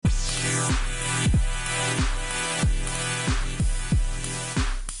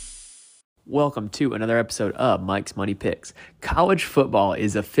Welcome to another episode of Mike's Money Picks. College football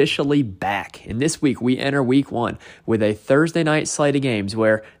is officially back, and this week we enter week one with a Thursday night slate of games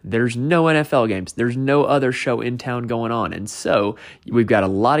where there's no NFL games, there's no other show in town going on, and so we've got a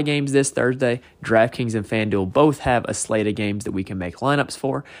lot of games this Thursday. DraftKings and FanDuel both have a slate of games that we can make lineups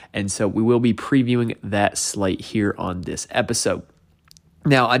for, and so we will be previewing that slate here on this episode.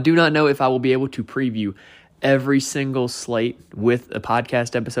 Now, I do not know if I will be able to preview every single slate with a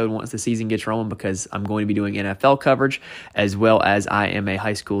podcast episode once the season gets rolling, because I'm going to be doing NFL coverage as well as I am a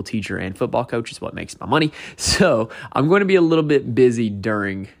high school teacher and football coach. Is what makes my money. So I'm going to be a little bit busy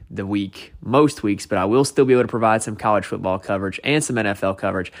during the week, most weeks, but I will still be able to provide some college football coverage and some NFL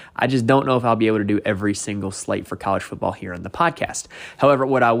coverage. I just don't know if I'll be able to do every single slate for college football here on the podcast. However,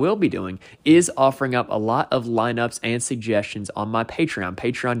 what I will be doing is offering up a lot of lineups and suggestions on my Patreon,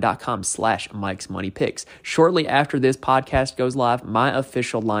 patreon.com/Mike's Money Picks. Shortly after this podcast goes live, my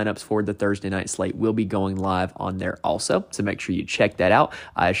official lineups for the Thursday night slate will be going live on there also. So make sure you check that out.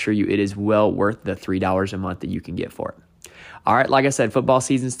 I assure you it is well worth the $3 a month that you can get for it. All right, like I said, football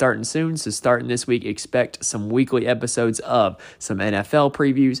season's starting soon, so starting this week, expect some weekly episodes of some NFL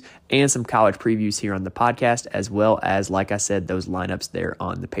previews and some college previews here on the podcast, as well as, like I said, those lineups there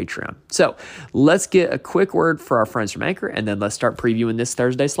on the Patreon. So let's get a quick word for our friends from Anchor, and then let's start previewing this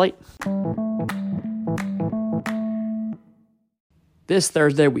Thursday slate. This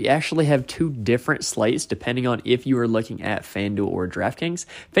Thursday, we actually have two different slates depending on if you are looking at FanDuel or DraftKings.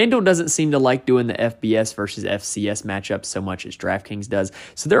 FanDuel doesn't seem to like doing the FBS versus FCS matchups so much as DraftKings does.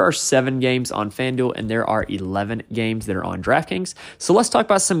 So there are 7 games on FanDuel and there are 11 games that are on DraftKings. So let's talk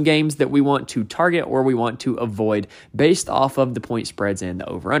about some games that we want to target or we want to avoid based off of the point spreads and the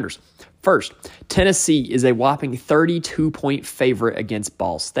over-unders. First, Tennessee is a whopping 32-point favorite against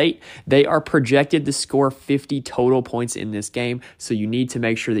Ball State. They are projected to score 50 total points in this game, so you need to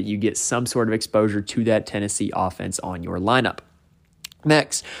make sure that you get some sort of exposure to that Tennessee offense on your lineup.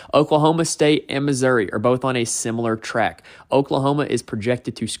 Next, Oklahoma State and Missouri are both on a similar track. Oklahoma is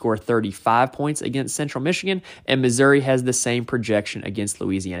projected to score 35 points against Central Michigan, and Missouri has the same projection against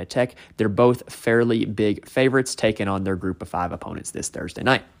Louisiana Tech. They're both fairly big favorites taking on their group of 5 opponents this Thursday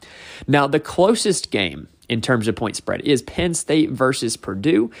night. Now, the closest game in terms of point spread is Penn State versus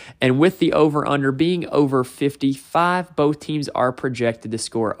Purdue, and with the over-under being over 55, both teams are projected to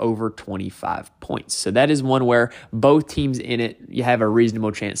score over 25 points. So that is one where both teams in it, you have a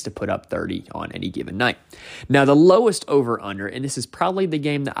reasonable chance to put up 30 on any given night. Now, the lowest over-under, and this is probably the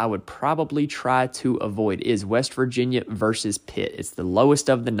game that I would probably try to avoid, is West Virginia versus Pitt. It's the lowest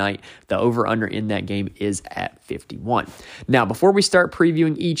of the night. The over-under in that game is at 51. Now, before we start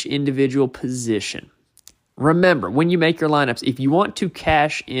previewing each individual position, remember, when you make your lineups, if you want to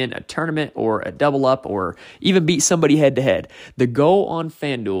cash in a tournament or a double up or even beat somebody head-to-head, the goal on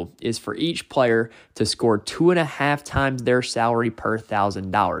FanDuel is for each player to score 2.5 times their salary per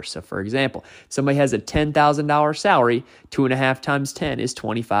 $1,000. So, for example, somebody has a $10,000 salary, 2.5 times 10 is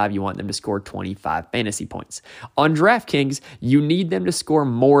 25. You want them to score 25 fantasy points. On DraftKings, you need them to score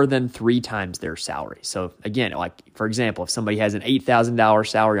more than 3 times their salary. So, again, like, for example, if somebody has an $8,000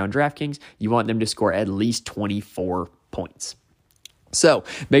 salary on DraftKings, you want them to score at least 24 points. So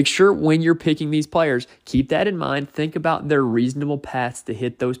make sure when you're picking these players, keep that in mind. Think about their reasonable paths to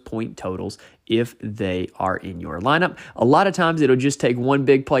hit those point totals if they are in your lineup. A lot of times it'll just take one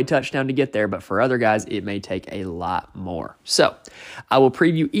big play touchdown to get there, but for other guys, it may take a lot more. So I will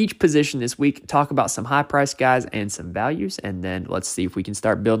preview each position this week, talk about some high-priced guys and some values, and then let's see if we can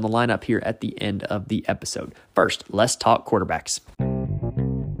start building the lineup here at the end of the episode. First, let's talk quarterbacks.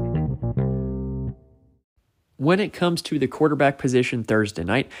 When it comes to the quarterback position Thursday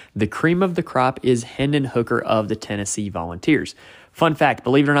night, the cream of the crop is Hendon Hooker of the Tennessee Volunteers. Fun fact,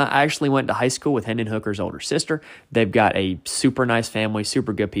 believe it or not, I actually went to high school with Hendon Hooker's older sister. They've got a super nice family,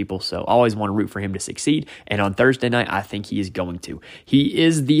 super good people, so always want to root for him to succeed. And on Thursday night, I think he is going to. He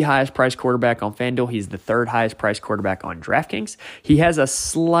is the highest priced quarterback on FanDuel. He's the 3rd highest priced quarterback on DraftKings. He has a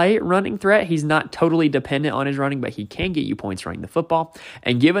slight running threat. He's not totally dependent on his running, but he can get you points running the football.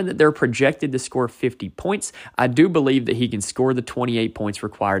 And given that they're projected to score 50 points, I do believe that he can score the 28 points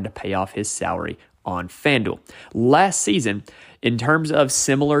required to pay off his salary on FanDuel. Last season, in terms of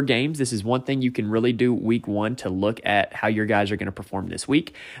similar games, this is one thing you can really do week one to look at how your guys are going to perform this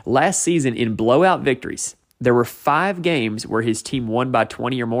week. Last season, in blowout victories, there were 5 games where his team won by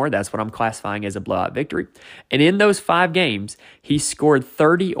 20 or more. That's what I'm classifying as a blowout victory. And in those 5 games, he scored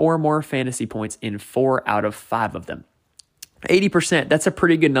 30 or more fantasy points in 4 out of 5 of them. 80%, that's a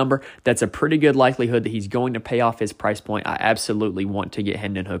pretty good number. That's a pretty good likelihood that he's going to pay off his price point. I absolutely want to get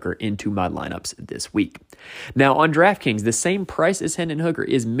Hendon Hooker into my lineups this week. Now, on DraftKings, the same price as Hendon Hooker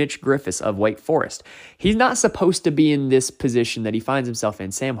is Mitch Griffis of Wake Forest. He's not supposed to be in this position that he finds himself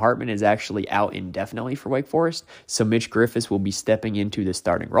in. Sam Hartman is actually out indefinitely for Wake Forest, so Mitch Griffis will be stepping into the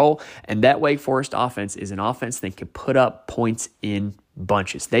starting role, and that Wake Forest offense is an offense that can put up points in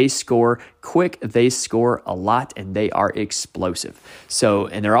bunches. They score quick, they score a lot, and they are explosive.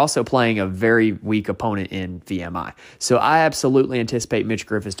 And they're also playing a very weak opponent in VMI. So I absolutely anticipate Mitch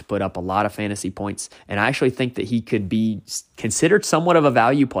Griffis to put up a lot of fantasy points, and I actually think that he could be considered somewhat of a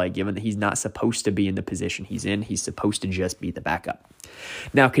value play given that he's not supposed to be in the position he's in. He's supposed to just be the backup.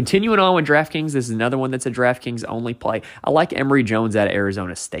 Now, continuing on with DraftKings, this is another one that's a DraftKings only play. I like Emory Jones out of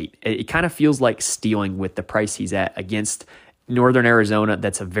Arizona State. It kind of feels like stealing with the price he's at against Northern Arizona.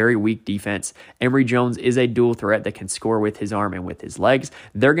 That's a very weak defense. Emory Jones is a dual threat that can score with his arm and with his legs.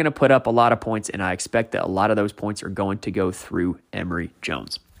 They're going to put up a lot of points, and I expect that a lot of those points are going to go through Emory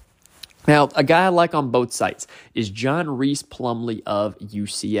Jones. Now, a guy I like on both sites is John Reese Plumlee of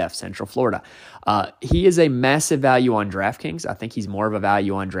UCF, Central Florida. He is a massive value on DraftKings. I think he's more of a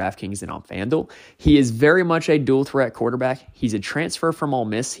value on DraftKings than on FanDuel. He is very much a dual threat quarterback. He's a transfer from Ole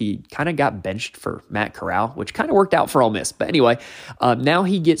Miss. He kind of got benched for Matt Corral, which kind of worked out for Ole Miss. But anyway, now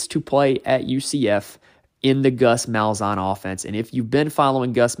he gets to play at UCF in the Gus Malzahn offense. And if you've been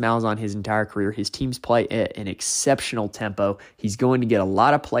following Gus Malzahn his entire career, his teams play at an exceptional tempo. He's going to get a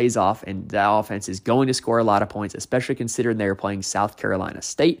lot of plays off, and that offense is going to score a lot of points, especially considering they are playing South Carolina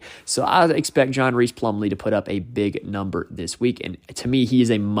State. So I expect John Reese Plumlee to put up a big number this week. And to me, he is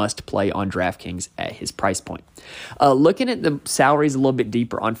a must play on DraftKings at his price point. Looking at the salaries a little bit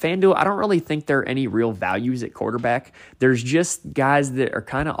deeper on FanDuel, I don't really think there are any real values at quarterback. There's just guys that are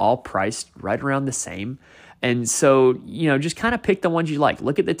kind of all priced right around the same. And so, just kind of pick the ones you like.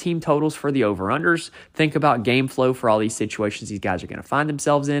 Look at the team totals for the over-unders. Think about game flow for all these situations these guys are going to find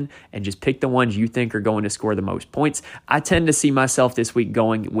themselves in, and just pick the ones you think are going to score the most points. I tend to see myself this week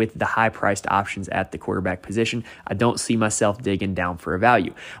going with the high-priced options at the quarterback position. I don't see myself digging down for a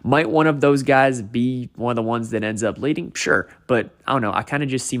value. Might one of those guys be one of the ones that ends up leading? Sure, but I don't know. I kind of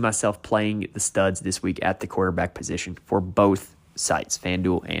just see myself playing the studs this week at the quarterback position for both sites,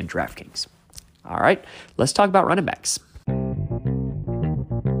 FanDuel and DraftKings. All right, let's talk about running backs.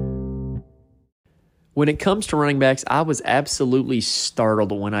 When it comes to running backs, I was absolutely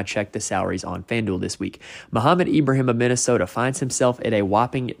startled when I checked the salaries on FanDuel this week. Muhammad Ibrahim of Minnesota finds himself at a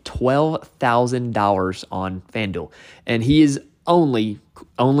whopping $12,000 on FanDuel, and he is only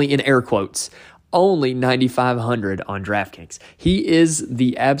in air quotes, only $9,500 on DraftKings. He is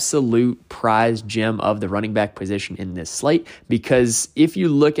the absolute prize gem of the running back position in this slate, because if you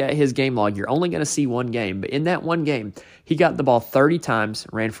look at his game log, you're only going to see one game. But in that one game, he got the ball 30 times,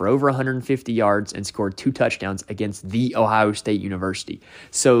 ran for over 150 yards, and scored 2 touchdowns against The Ohio State University.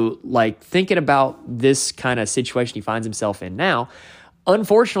 So, thinking about this kind of situation he finds himself in now,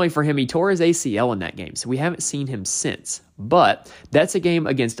 unfortunately for him, he tore his ACL in that game, so we haven't seen him since. But that's a game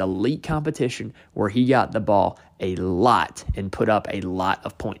against elite competition where he got the ball a lot and put up a lot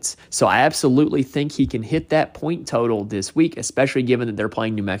of points. So I absolutely think he can hit that point total this week, especially given that they're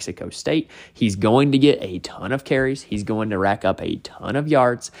playing New Mexico State. He's going to get a ton of carries. He's going to rack up a ton of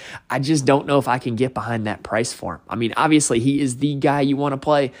yards. I just don't know if I can get behind that price for him. I mean, obviously, he is the guy you want to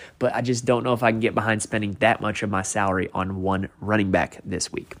play, but I just don't know if I can get behind spending that much of my salary on one running back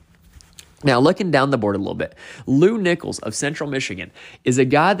this week. Now, looking down the board a little bit, Lou Nichols of Central Michigan is a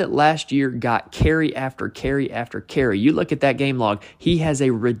guy that last year got carry after carry after carry. You look at that game log, he has a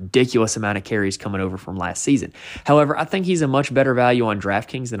ridiculous amount of carries coming over from last season. However, I think he's a much better value on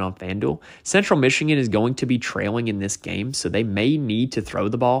DraftKings than on FanDuel. Central Michigan is going to be trailing in this game, so they may need to throw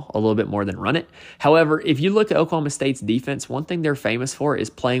the ball a little bit more than run it. However, if you look at Oklahoma State's defense, one thing they're famous for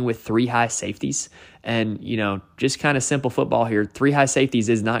is playing with 3 high safeties. And, just kind of simple football here, 3 high safeties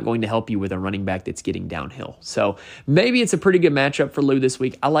is not going to help you with a running back that's getting downhill. So maybe it's a pretty good matchup for Lou this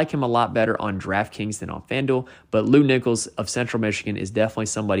week. I like him a lot better on DraftKings than on FanDuel, but Lou Nichols of Central Michigan is definitely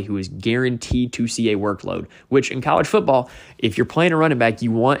somebody who is guaranteed to see a workload, which in college football, if you're playing a running back,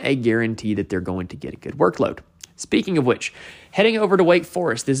 you want a guarantee that they're going to get a good workload. Speaking of which, heading over to Wake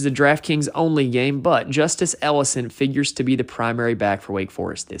Forest, this is a DraftKings only game, but Justice Ellison figures to be the primary back for Wake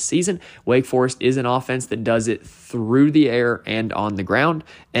Forest this season. Wake Forest is an offense that does it through the air and on the ground,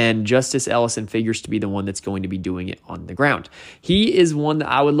 and Justice Ellison figures to be the one that's going to be doing it on the ground. He is one that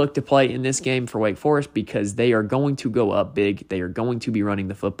I would look to play in this game for Wake Forest because they are going to go up big. They are going to be running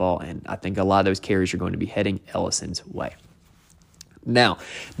the football, and I think a lot of those carries are going to be heading Ellison's way. Now,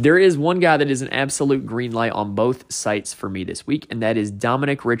 there is one guy that is an absolute green light on both sites for me this week, and that is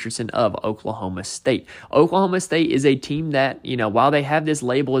Dominic Richardson of Oklahoma State. Oklahoma State is a team that, while they have this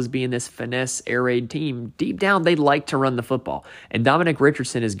label as being this finesse air raid team, deep down they like to run the football. And Dominic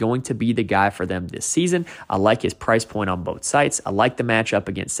Richardson is going to be the guy for them this season. I like his price point on both sites. I like the matchup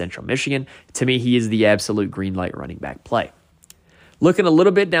against Central Michigan. To me, he is the absolute green light running back play. Looking a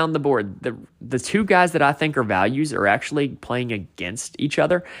little bit down the board, the two guys that I think are values are actually playing against each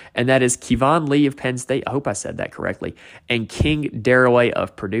other, and that is Kevon Lee of Penn State. I hope I said that correctly. And King Darraway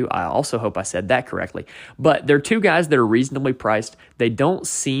of Purdue. I also hope I said that correctly. But they're two guys that are reasonably priced. They don't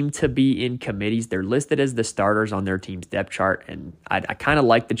seem to be in committees. They're listed as the starters on their team's depth chart, and I kind of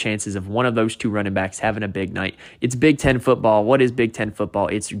like the chances of one of those two running backs having a big night. It's Big Ten football. What is Big Ten football?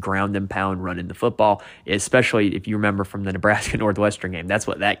 It's ground and pound running the football, especially if you remember from the Nebraska Northwestern game. That's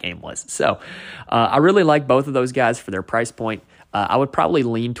what that game was. So I really like both of those guys for their price point. I would probably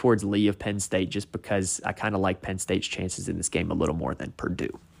lean towards Lee of Penn State just because I kind of like Penn State's chances in this game a little more than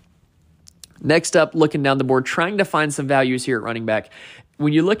Purdue. Next up, looking down the board, trying to find some values here at running back.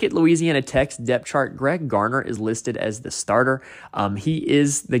 When you look at Louisiana Tech's depth chart, Greg Garner is listed as the starter. He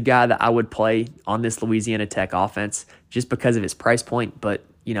is the guy that I would play on this Louisiana Tech offense just because of his price point. But,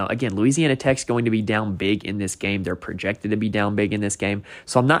 again, Louisiana Tech's going to be down big in this game. They're projected to be down big in this game.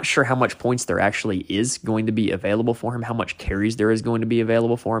 So I'm not sure how much points there actually is going to be available for him, how much carries there is going to be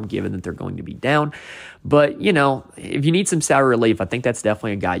available for him, given that they're going to be down. But, if you need some salary relief, I think that's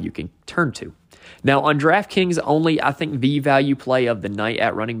definitely a guy you can turn to. Now, on DraftKings only, I think the value play of the night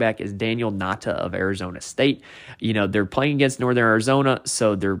at running back is Daniel Nata of Arizona State. They're playing against Northern Arizona,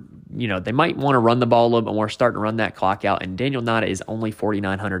 so they might want to run the ball a little bit more, starting to run that clock out. And Daniel Nata is only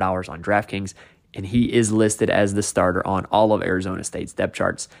 $4,900 on DraftKings, and he is listed as the starter on all of Arizona State's depth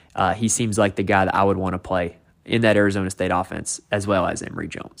charts. He seems like the guy that I would want to play in that Arizona State offense, as well as Emory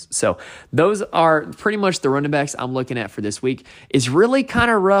Jones. So those are pretty much the running backs I'm looking at for this week. It's really kind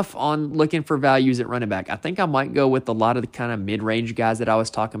of rough on looking for values at running back. I think I might go with a lot of the kind of mid-range guys that I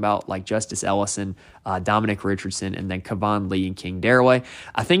was talking about, like Justice Ellison, Dominic Richardson, and then Kevon Lee and King Darraway.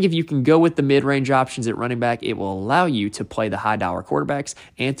 I think if you can go with the mid-range options at running back, it will allow you to play the high-dollar quarterbacks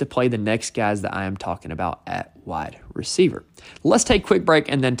and to play the next guys that I am talking about at wide receiver. Let's take a quick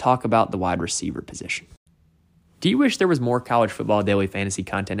break and then talk about the wide receiver position. Do you wish there was more college football daily fantasy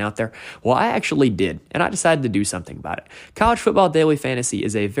content out there? Well, I actually did, and I decided to do something about it. College football daily fantasy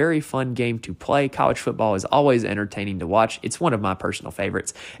is a very fun game to play. College football is always entertaining to watch. It's one of my personal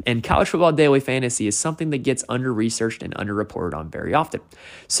favorites, and college football daily fantasy is something that gets under-researched and under-reported on very often.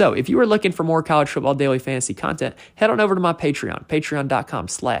 So if you are looking for more college football daily fantasy content, head on over to my Patreon,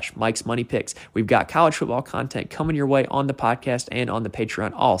 patreon.com/Mike'sMoneyPicks. We've got college football content coming your way on the podcast and on the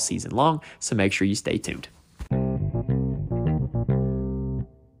Patreon all season long, so make sure you stay tuned.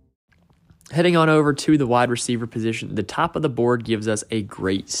 Heading on over to the wide receiver position, the top of the board gives us a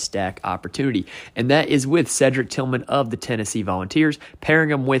great stack opportunity, and that is with Cedric Tillman of the Tennessee Volunteers, pairing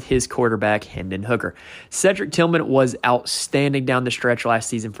him with his quarterback, Hendon Hooker. Cedric Tillman was outstanding down the stretch last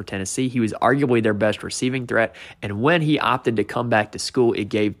season for Tennessee. He was arguably their best receiving threat, and when he opted to come back to school, it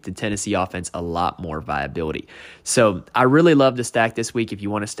gave the Tennessee offense a lot more viability. So I really love the stack this week if you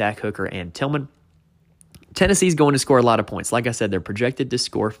want to stack Hooker and Tillman. Tennessee's going to score a lot of points. Like I said, they're projected to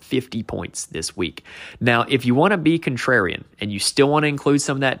score 50 points this week. Now, if you want to be contrarian and you still want to include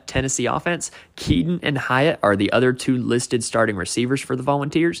some of that Tennessee offense, Keaton and Hyatt are the other two listed starting receivers for the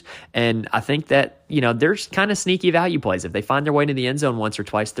Volunteers. And I think that, there's kind of sneaky value plays. If they find their way to the end zone once or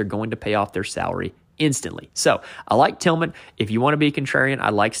twice, they're going to pay off their salary instantly. So I like Tillman. If you want to be contrarian,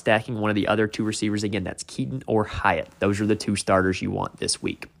 I like stacking one of the other two receivers. Again, that's Keaton or Hyatt. Those are the two starters you want this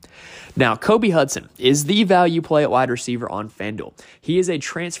week. Now, Kobe Hudson is the value play at wide receiver on FanDuel. He is a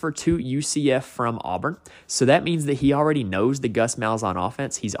transfer to UCF from Auburn, so that means that he already knows the Gus Malzahn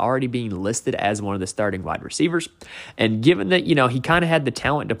offense. He's already being listed as one of the starting wide receivers, and given that, he kind of had the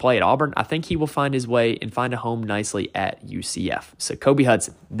talent to play at Auburn, I think he will find his way and find a home nicely at UCF. So Kobe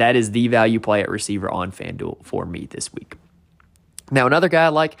Hudson, that is the value play at receiver on FanDuel for me this week. Now, another guy I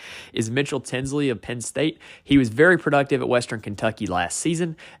like is Mitchell Tinsley of Penn State. He was very productive at Western Kentucky last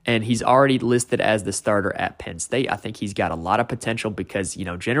season, and he's already listed as the starter at Penn State. I think he's got a lot of potential because,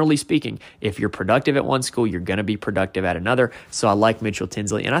 generally speaking, if you're productive at one school, you're going to be productive at another. So I like Mitchell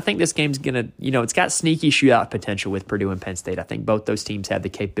Tinsley, and I think this game's going to, it's got sneaky shootout potential with Purdue and Penn State. I think both those teams have the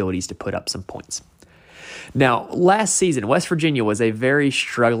capabilities to put up some points. Now, last season, West Virginia was a very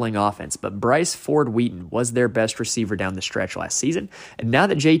struggling offense, but Bryce Ford Wheaton was their best receiver down the stretch last season. And now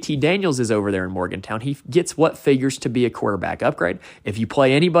that JT Daniels is over there in Morgantown, he gets what figures to be a quarterback upgrade. If you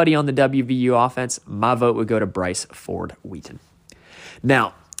play anybody on the WVU offense, my vote would go to Bryce Ford Wheaton.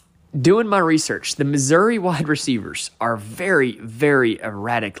 Now, doing my research, the Missouri wide receivers are very, very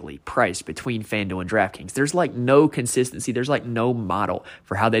erratically priced between FanDuel and DraftKings. There's like no consistency. There's like no model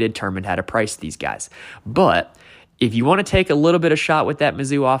for how they determined how to price these guys. But if you want to take a little bit of shot with that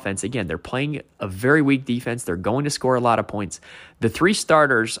Mizzou offense, again, they're playing a very weak defense. They're going to score a lot of points. The three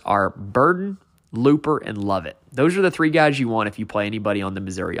starters are Burden, Looper, and Lovett. Those are the three guys you want if you play anybody on the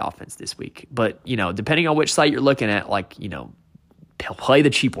Missouri offense this week. But, depending on which site you're looking at, play the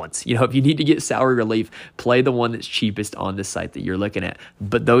cheap ones. If you need to get salary relief, play the one that's cheapest on the site that you're looking at.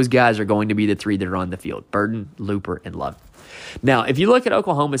 But those guys are going to be the three that are on the field: Burden, Looper, and Love. Now, if you look at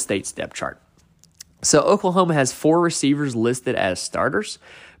Oklahoma State's depth chart, so Oklahoma has 4 receivers listed as starters: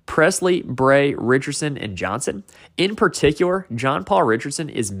 Presley, Bray, Richardson, and Johnson. In particular, John Paul Richardson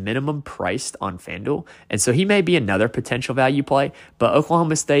is minimum priced on FanDuel, and so he may be another potential value play, but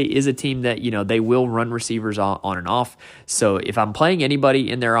Oklahoma State is a team that, they will run receivers on and off. So if I'm playing anybody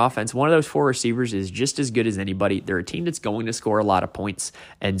in their offense, one of those 4 receivers is just as good as anybody. They're a team that's going to score a lot of points,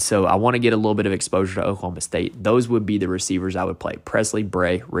 and so I want to get a little bit of exposure to Oklahoma State. Those would be the receivers I would play: Presley,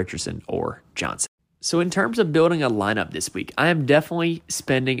 Bray, Richardson, or Johnson. So in terms of building a lineup this week, I am definitely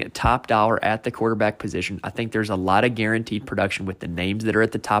spending top dollar at the quarterback position. I think there's a lot of guaranteed production with the names that are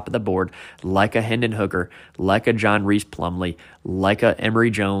at the top of the board, like a Hendon Hooker, like a John Reese Plumlee, like a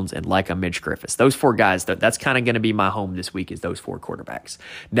Emory Jones, and like a Mitch Griffiths. Those 4 guys, that's kind of going to be my home this week, is those 4 quarterbacks.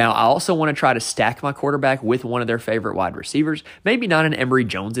 Now, I also want to try to stack my quarterback with one of their favorite wide receivers. Maybe not in Emory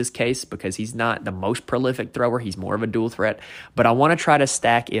Jones's case, because he's not the most prolific thrower. He's more of a dual threat. But I want to try to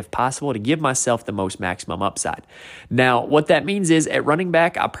stack, if possible, to give myself the most maximum upside. Now, what that means is at running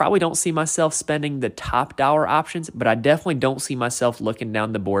back, I probably don't see myself spending the top dollar options, but I definitely don't see myself looking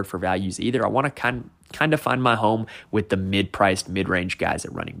down the board for values either. I want to kind of find my home with the mid-priced, mid-range guys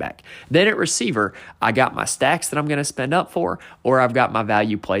at running back. Then at receiver, I got my stacks that I'm going to spend up for, or I've got my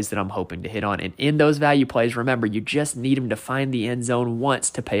value plays that I'm hoping to hit on. And in those value plays, remember, you just need them to find the end zone once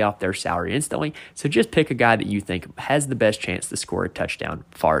to pay off their salary instantly. So just pick a guy that you think has the best chance to score a touchdown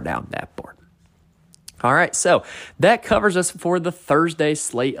far down that board. All right, so that covers us for the Thursday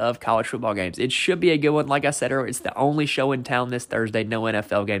slate of college football games. It should be a good one. Like I said earlier, it's the only show in town this Thursday. No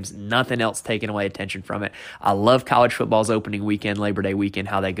NFL games, nothing else taking away attention from it. I love college football's opening weekend, Labor Day weekend,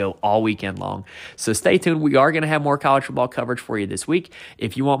 how they go all weekend long. So stay tuned. We are going to have more college football coverage for you this week.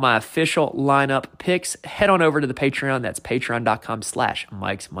 If you want my official lineup picks, head on over to the Patreon. That's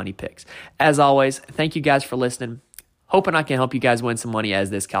patreon.com/Mike's Money Picks. As always, thank you guys for listening. Hoping I can help you guys win some money as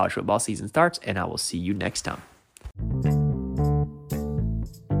this college football season starts, and I will see you next time.